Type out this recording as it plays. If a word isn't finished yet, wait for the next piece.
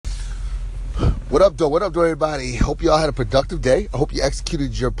What up, though? What up, though, everybody? Hope y'all had a productive day. I hope you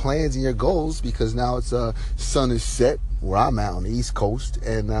executed your plans and your goals, because now it's sun is set where I'm at on the East Coast,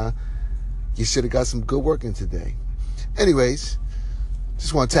 and you should have got some good work in today. Anyways,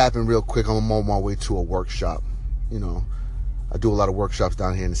 just want to tap in real quick. I'm on my way to a workshop. I do a lot of workshops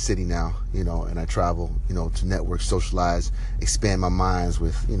down here in the city now, and I travel, to network, socialize, expand my minds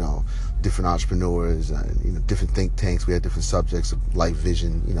with, different entrepreneurs, different think tanks. We have different subjects of life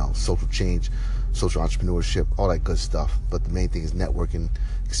vision, social change, social entrepreneurship, all that good stuff. But the main thing is networking,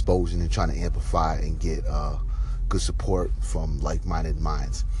 exposing, and trying to amplify and get good support from like-minded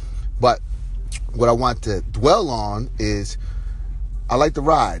minds. But what I want to dwell on is I like to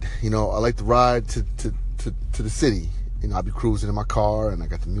ride. I like to ride to the city. I'll be cruising in my car, and I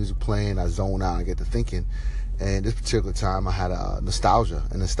got the music playing. I zone out and I get to thinking. And this particular time, I had a nostalgia.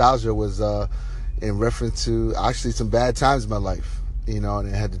 And nostalgia was in reference to actually some bad times in my life, and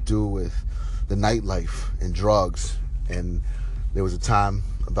it had to do with the nightlife and drugs. And there was a time,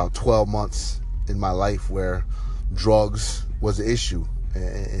 about 12 months in my life, where drugs was an issue,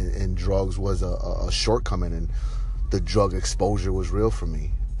 and drugs was a shortcoming, and the drug exposure was real for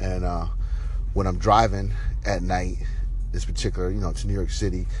me. And when I'm driving at night, this particular, to New York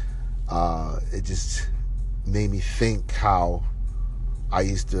City, it just made me think how I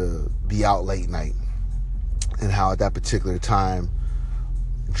used to be out late night, and how at that particular time,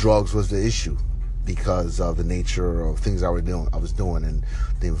 drugs was the issue because of the nature of things I was doing, and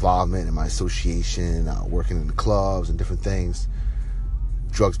the involvement in my association, working in the clubs and different things.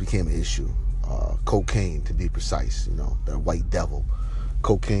 Drugs became an issue. Cocaine, to be precise, the white devil,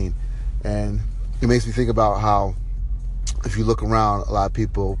 cocaine. And it makes me think about how, if you look around, a lot of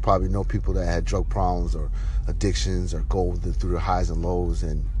people probably know people that had drug problems or addictions or go through the highs and lows,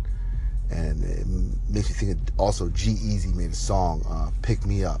 and it makes me think of also G-Eazy made a song, Pick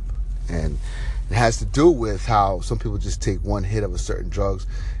Me Up, and it has to do with how some people just take one hit of a certain drugs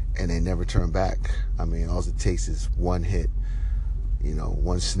and they never turn back. I mean, all it takes is one hit,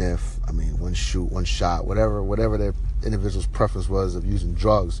 one sniff, one shoot, one shot, whatever their individual's preference was of using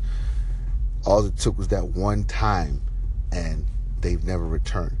drugs. All it took was that one time, and they've never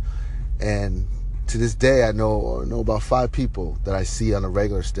returned. And to this day, I know about 5 people that I see on a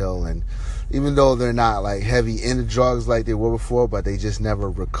regular still, and even though they're not like heavy into drugs like they were before, but they just never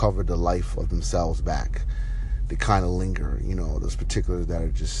recovered the life of themselves back. They kind of linger, those particulars that are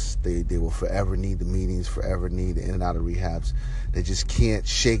just, they will forever need the meetings, forever need in and out of rehabs. They just can't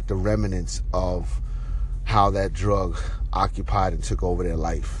shake the remnants of how that drug occupied and took over their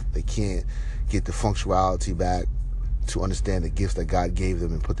life. They can't get the functionality back to understand the gifts that God gave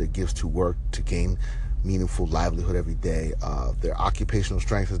them and put their gifts to work to gain meaningful livelihood every day. Their occupational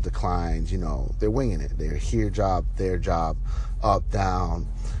strength has declined. They're winging it. They're here job, their job, up, down.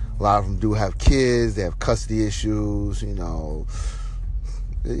 A lot of them do have kids. They have custody issues.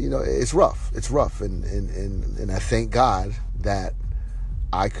 It's rough. It's rough. And I thank God that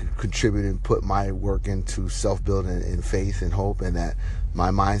I could contribute and put my work into self-building and faith and hope, and that my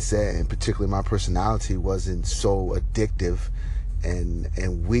mindset and particularly my personality wasn't so addictive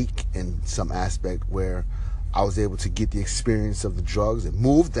and weak in some aspect, where I was able to get the experience of the drugs and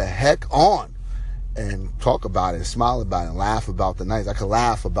move the heck on and talk about it and smile about it and laugh about the nights. I could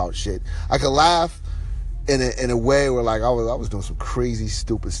laugh about shit. I could laugh in a way where, like, I was doing some crazy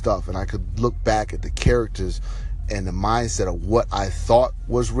stupid stuff, and I could look back at the characters and the mindset of what I thought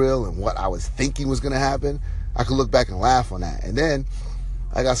was real and what I was thinking was going to happen. I could look back and laugh on that. And then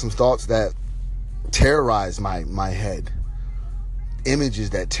I got some thoughts that terrorized my head. Images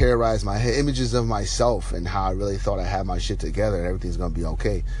that terrorized my head. Images of myself and how I really thought I had my shit together and everything's going to be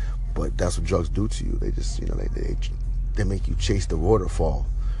okay. But that's what drugs do to you. They just, they make you chase the waterfall.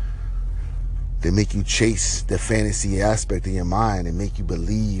 They make you chase the fantasy aspect in your mind and make you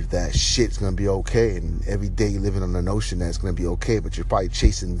believe that shit's going to be okay. And every day you're living on the notion that it's going to be okay, but you're probably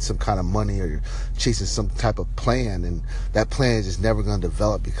chasing some kind of money, or you're chasing some type of plan. And that plan is just never going to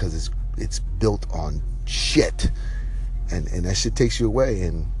develop because it's built on shit. And that shit takes you away.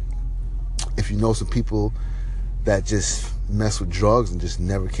 And if you know some people that just mess with drugs and just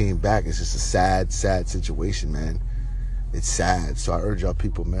never came back, it's just a sad, sad situation, man. It's sad. So I urge y'all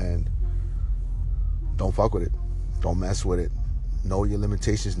people, man, don't fuck with it. Don't mess with it. Know your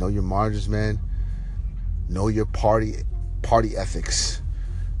limitations. Know your margins, man. Know your party ethics.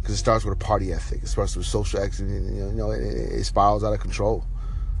 Because it starts with a party ethic. It starts with social ethics. It spirals out of control.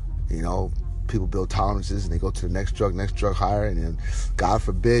 People build tolerances and they go to the next drug higher. And then, God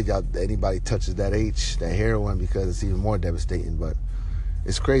forbid, anybody touches that heroin, because it's even more devastating. But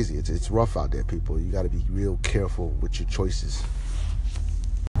it's crazy. It's rough out there, people. You got to be real careful with your choices.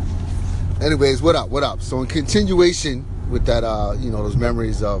 Anyways, what up? What up? So in continuation with that, those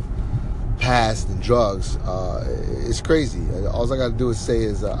memories of past and drugs, it's crazy. All I got to do is say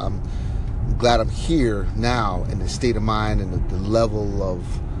is I'm glad I'm here now in the state of mind and the level of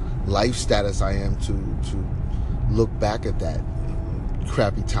life status I am to look back at that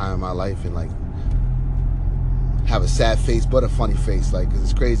crappy time in my life and like have a sad face but a funny face, like, 'cause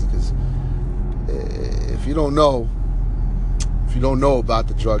it's crazy. Because if you don't know about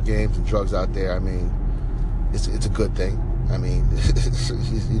the drug games and drugs out there, I mean, it's a good thing. I mean,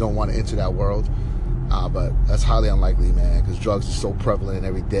 you don't want to enter that world, but that's highly unlikely, man, because drugs are so prevalent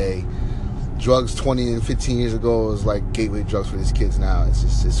every day. Drugs 20 and 15 years ago was like gateway drugs for these kids now.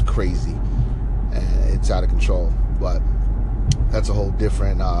 It's crazy, and it's out of control. But that's a whole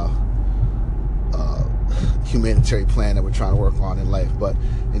different humanitarian plan that we're trying to work on in life. But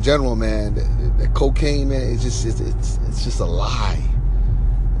in general, man, the cocaine, man, it's just a lie.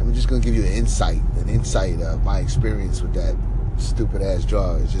 I'm just gonna give you an insight of my experience with that stupid ass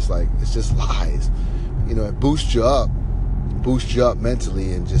drug. It's just lies. It boosts you up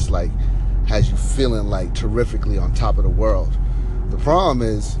mentally and just like has you feeling like terrifically on top of the world. The problem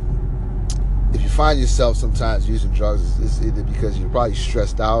is, if you find yourself sometimes using drugs, it's either because you're probably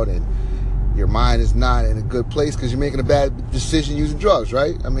stressed out and your mind is not in a good place because you're making a bad decision using drugs,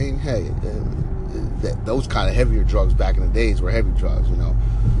 right? I mean, hey, those kind of heavier drugs back in the days were heavy drugs,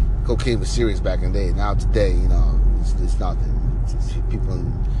 Cocaine was serious back in the day. Now today, it's nothing. It's people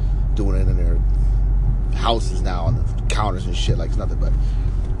doing it in their houses now on the counters and shit like it's nothing. But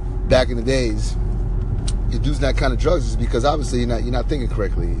back in the days, you're using that kind of drugs is because obviously you're not thinking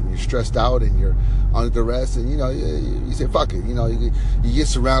correctly. You're stressed out and you're under duress, and you say fuck it. You get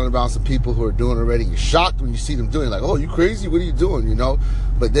surrounded around some people who are doing it already. You're shocked when you see them doing it, like, oh, you crazy? What are you doing?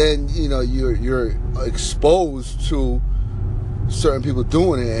 But then you're exposed to certain people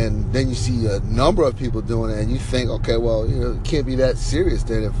doing it, and then you see a number of people doing it, and you think, okay, well, it can't be that serious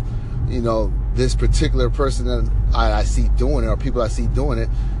then if this particular person that I see doing it, or people I see doing it,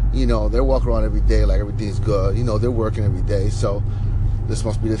 they're walking around every day like everything's good. They're working every day, so this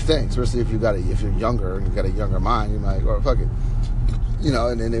must be the thing. Especially if you're younger and you've got a younger mind, you're like, oh, fuck it,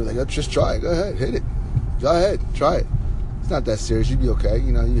 And then they're like, oh, just try it. Go ahead, hit it. Go ahead, try it. It's not that serious. You'd be okay.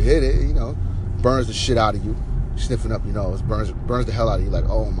 You hit it. Burns the shit out of you. Sniffing up your nose, burns the hell out of you. Like,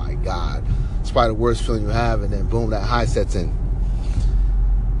 oh my god, it's probably the worst feeling you have. And then boom, that high sets in.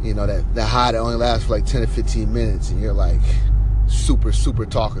 That high that only lasts for like 10 to 15 minutes, and you're like super, super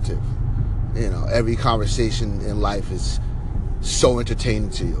talkative. Every conversation in life is so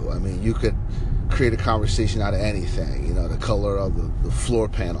entertaining to you. I mean, you could create a conversation out of anything. The color of the floor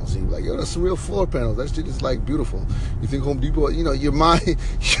panels. And you're like, yo, that's some real floor panels. That shit is like beautiful. You think Home Depot? Your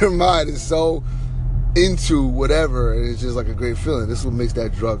mind is so into whatever, and it's just like a great feeling. This is what makes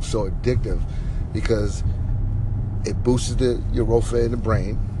that drug so addictive, because it boosts your Europhil in the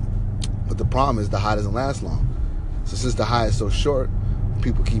brain. But the problem is the high doesn't last long. So since the high is so short,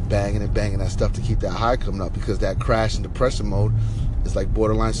 people keep banging that stuff to keep that high coming up, because that crash and depression mode is like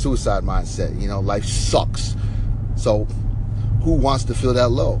borderline suicide mindset. Life sucks. So who wants to feel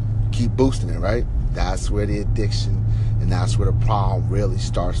that low? Keep boosting it, right? That's where the addiction, and that's where the problem really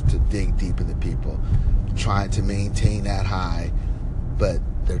starts to dig deep into people. Trying to maintain that high, but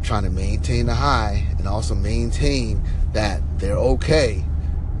they're trying to maintain the high and also maintain that they're okay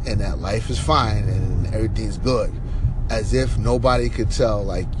and that life is fine and everything's good. As if nobody could tell,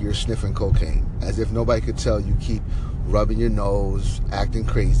 like, you're sniffing cocaine. As if nobody could tell you keep rubbing your nose, acting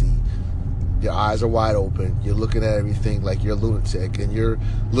crazy. Your eyes are wide open. You're looking at everything like you're a lunatic, and you're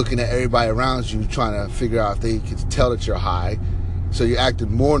looking at everybody around you trying to figure out if they can tell that you're high. So you're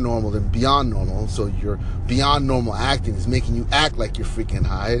acting more normal than beyond normal. So your beyond normal acting is making you act like you're freaking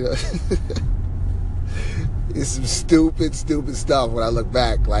high. It's some stupid stuff when I look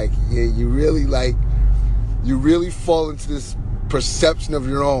back. Like, yeah, you really fall into this perception of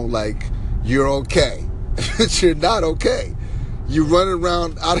your own, like you're okay. But you're not okay. You're running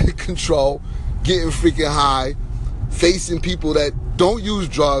around out of control, getting freaking high, facing people that don't use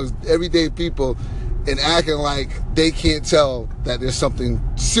drugs, everyday people, and acting like they can't tell that there's something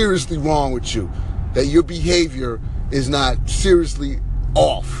seriously wrong with you, that your behavior is not seriously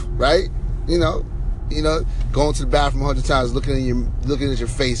off, right? Going to the bathroom 100 times, looking at your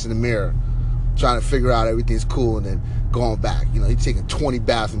face in the mirror, trying to figure out everything's cool, and then going back. You're taking 20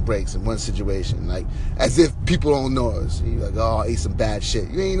 bathroom breaks in one situation, like as if people don't notice. You're like, oh, I ate some bad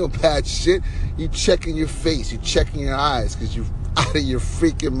shit. You ain't no bad shit. You checking your face, you checking your eyes, because you're out of your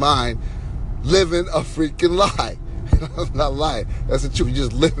freaking mind, living a freaking lie. I'm not lying. That's the truth. You're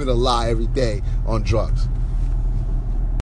just living a lie every day on drugs.